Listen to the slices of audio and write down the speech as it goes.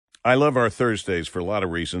I love our Thursdays for a lot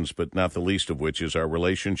of reasons, but not the least of which is our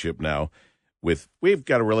relationship now we've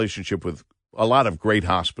got a relationship with a lot of great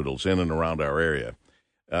hospitals in and around our area.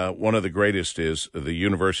 One of the greatest is the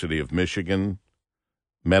University of Michigan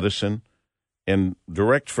Medicine. And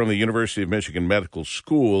direct from the University of Michigan Medical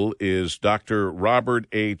School is Dr. Robert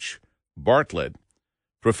H. Bartlett,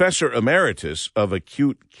 Professor Emeritus of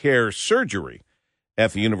Acute Care Surgery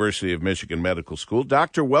at the University of Michigan Medical School.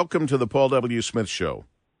 Doctor, welcome to the Paul W. Smith Show.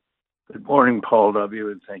 Good morning, Paul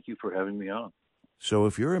W., and thank you for having me on. So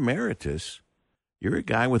if you're emeritus, you're a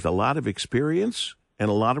guy with a lot of experience and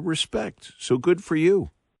a lot of respect. So good for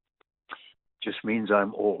you. Just means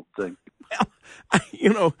I'm old. Thank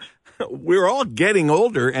you. Well, we're all getting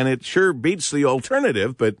older, and it sure beats the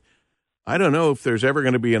alternative, but I don't know if there's ever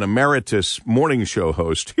going to be an emeritus morning show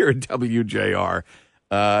host here at WJR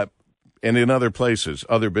and in other places,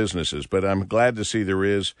 other businesses. But I'm glad to see there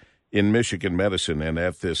is in Michigan Medicine and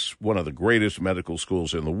at this one of the greatest medical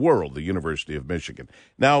schools in the world, the University of Michigan.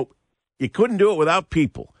 Now, you couldn't do it without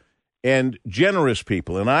people and generous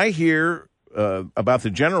people. And I hear about the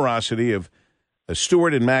generosity of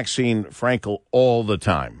Stuart and Maxine Frankel all the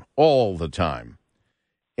time.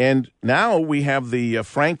 And now we have the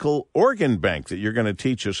Frankel Organ Bank that you're going to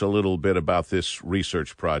teach us a little bit about this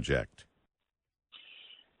research project.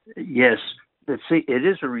 Yes. See, it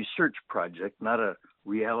is a research project, not a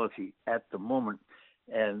reality at the moment.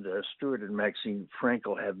 And Stuart and Maxine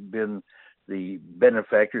Frankel have been the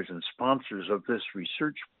benefactors and sponsors of this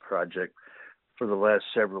research project for the last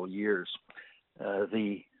several years.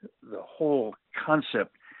 The whole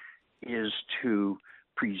concept is to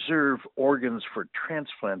preserve organs for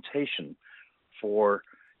transplantation for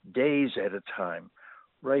days at a time.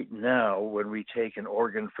 Right now, when we take an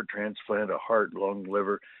organ for transplant, a heart, lung,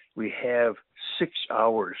 liver, we have 6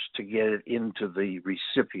 hours to get it into the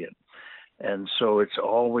recipient. And so it's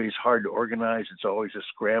always hard to organize. It's always a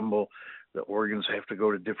scramble. The organs have to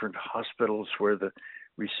go to different hospitals where the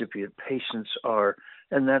recipient patients are.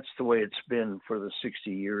 And that's the way it's been for the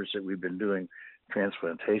 60 years that we've been doing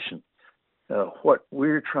transplantation. What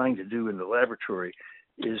we're trying to do in the laboratory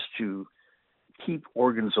is to keep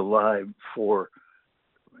organs alive for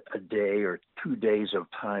a day or 2 days of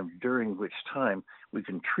time, during which time we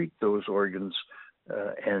can treat those organs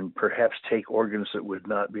and perhaps take organs that would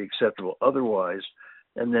not be acceptable otherwise,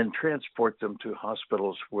 and then transport them to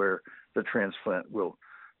hospitals where the transplant will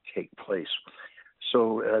take place.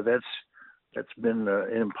 So that's been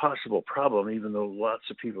an impossible problem, even though lots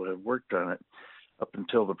of people have worked on it up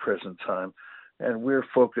until the present time. And we're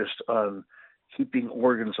focused on keeping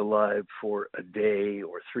organs alive for a day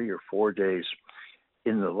or 3 or 4 days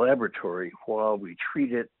in the laboratory while we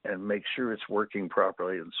treat it and make sure it's working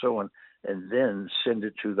properly and so on, and then send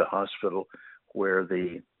it to the hospital where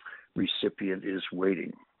the recipient is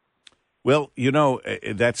waiting. Well,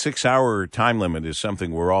 that 6 hour time limit is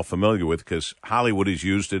something we're all familiar with because Hollywood has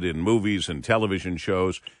used it in movies and television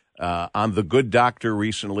shows. On The Good Doctor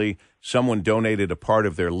recently, someone donated a part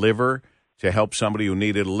of their liver to help somebody who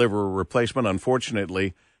needed a liver replacement.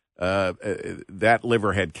 Unfortunately, that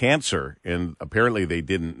liver had cancer, and apparently they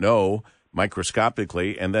didn't know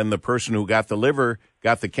microscopically. And then the person who got the liver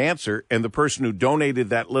got the cancer, and the person who donated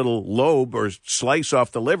that little lobe or slice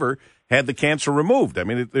off the liver had the cancer removed. I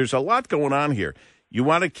mean, there's a lot going on here. You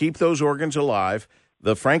want to keep those organs alive.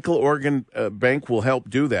 The Frankel Organ Bank will help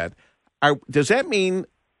do that. Does that mean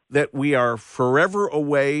that we are forever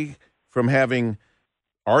away from having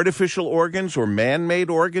artificial organs or man-made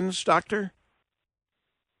organs, Doctor?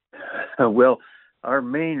 Well, our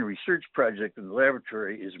main research project in the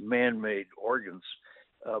laboratory is man-made organs,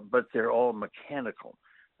 but they're all mechanical.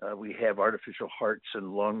 We have artificial hearts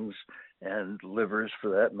and lungs and livers,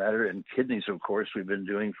 for that matter, and kidneys, of course, we've been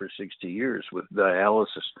doing for 60 years with dialysis.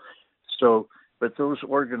 So, but those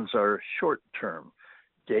organs are short-term,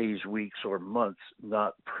 days, weeks, or months,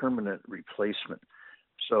 not permanent replacement.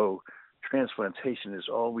 So transplantation is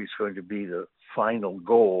always going to be the final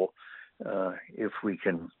goal if we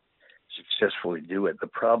can successfully do it. The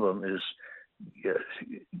problem is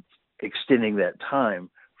extending that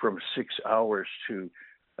time from 6 hours to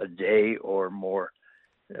a day or more,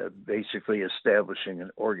 basically establishing an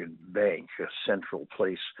organ bank, a central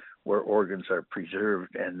place where organs are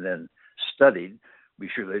preserved and then studied, be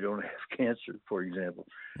sure they don't have cancer, for example,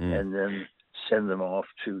 and then send them off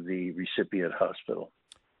to the recipient hospital.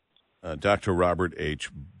 Dr. Robert H.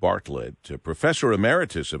 Bartlett, Professor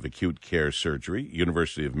Emeritus of Acute Care Surgery,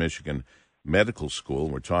 University of Michigan Medical School.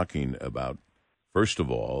 We're talking about, first of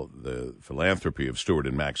all, the philanthropy of Stuart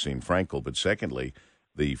and Maxine Frankel, but secondly,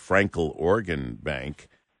 the Frankel Organ Bank.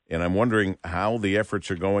 And I'm wondering how the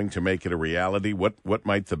efforts are going to make it a reality. What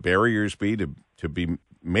might the barriers be to be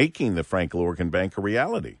making the Frankel Organ Bank a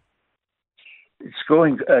reality? It's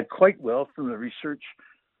going quite well from the research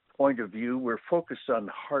point of view. We're focused on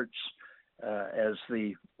hearts as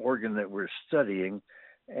the organ that we're studying,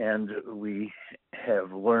 and we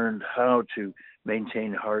have learned how to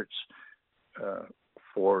maintain hearts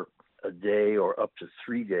for a day or up to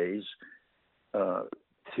 3 days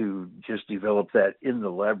to just develop that in the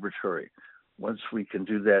laboratory. Once we can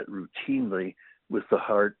do that routinely with the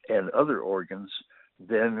heart and other organs,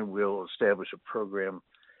 then we'll establish a program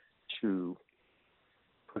to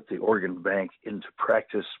put the organ bank into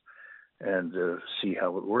practice and see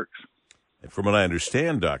how it works. And from what I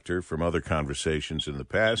understand, Doctor, from other conversations in the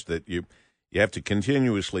past, that you have to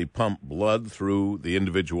continuously pump blood through the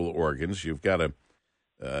individual organs. You've got a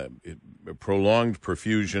prolonged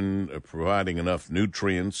perfusion, providing enough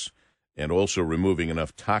nutrients and also removing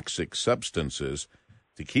enough toxic substances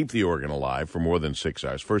to keep the organ alive for more than 6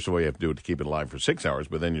 hours. First of all, you have to do it to keep it alive for 6 hours,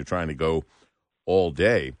 but then you're trying to go all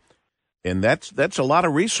day. And that's a lot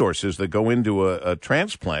of resources that go into a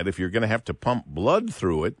transplant if you're going to have to pump blood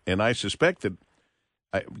through it. And I suspect that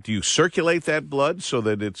do you circulate that blood so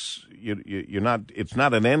that it's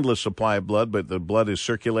not an endless supply of blood, but the blood is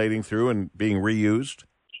circulating through and being reused?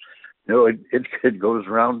 No, it goes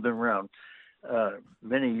round and round.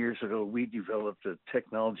 Many years ago, we developed a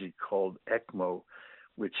technology called ECMO,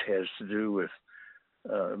 which has to do with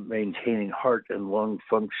maintaining heart and lung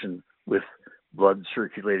function with blood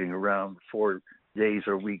circulating around for days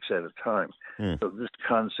or weeks at a time. So this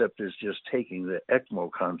concept is just taking the ECMO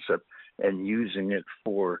concept and using it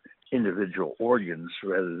for individual organs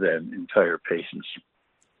rather than entire patients.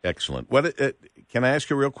 Excellent. What can I ask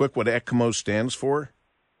you real quick what ECMO stands for?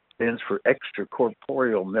 Stands for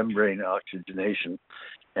extracorporeal membrane oxygenation,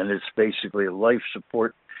 and it's basically a life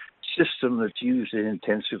support system that's used in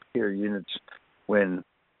intensive care units when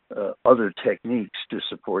other techniques to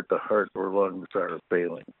support the heart or lungs are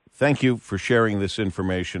failing. Thank you for sharing this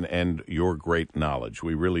information and your great knowledge.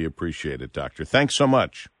 We really appreciate it, Doctor. Thanks so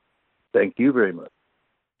much. Thank you very much.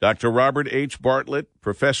 Dr. Robert H. Bartlett,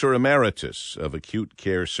 Professor Emeritus of Acute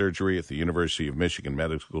Care Surgery at the University of Michigan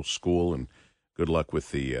Medical School, and good luck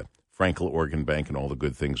with the Frankel Organ Bank and all the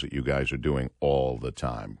good things that you guys are doing all the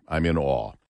time. I'm in awe.